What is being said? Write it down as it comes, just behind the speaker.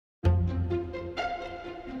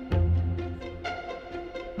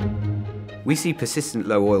We see persistent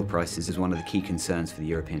low oil prices as one of the key concerns for the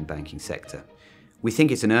European banking sector. We think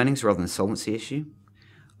it's an earnings rather than solvency issue.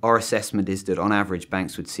 Our assessment is that on average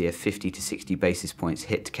banks would see a 50 to 60 basis points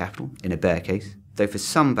hit to capital in a bear case, though for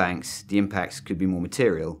some banks the impacts could be more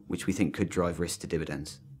material, which we think could drive risk to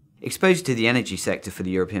dividends. Exposure to the energy sector for the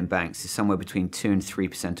European banks is somewhere between 2 and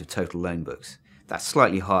 3% of total loan books. That's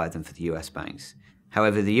slightly higher than for the US banks.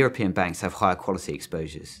 However, the European banks have higher quality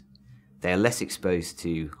exposures. They are less exposed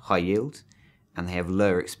to high yield, and they have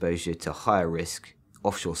lower exposure to higher risk,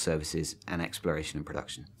 offshore services and exploration and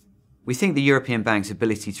production. We think the European banks'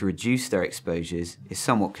 ability to reduce their exposures is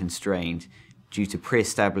somewhat constrained due to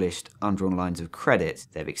pre-established undrawn lines of credit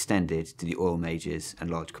they've extended to the oil majors and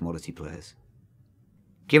large commodity players.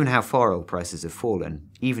 Given how far oil prices have fallen,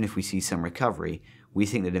 even if we see some recovery, we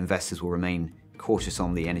think that investors will remain cautious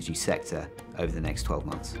on the energy sector over the next 12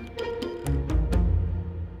 months.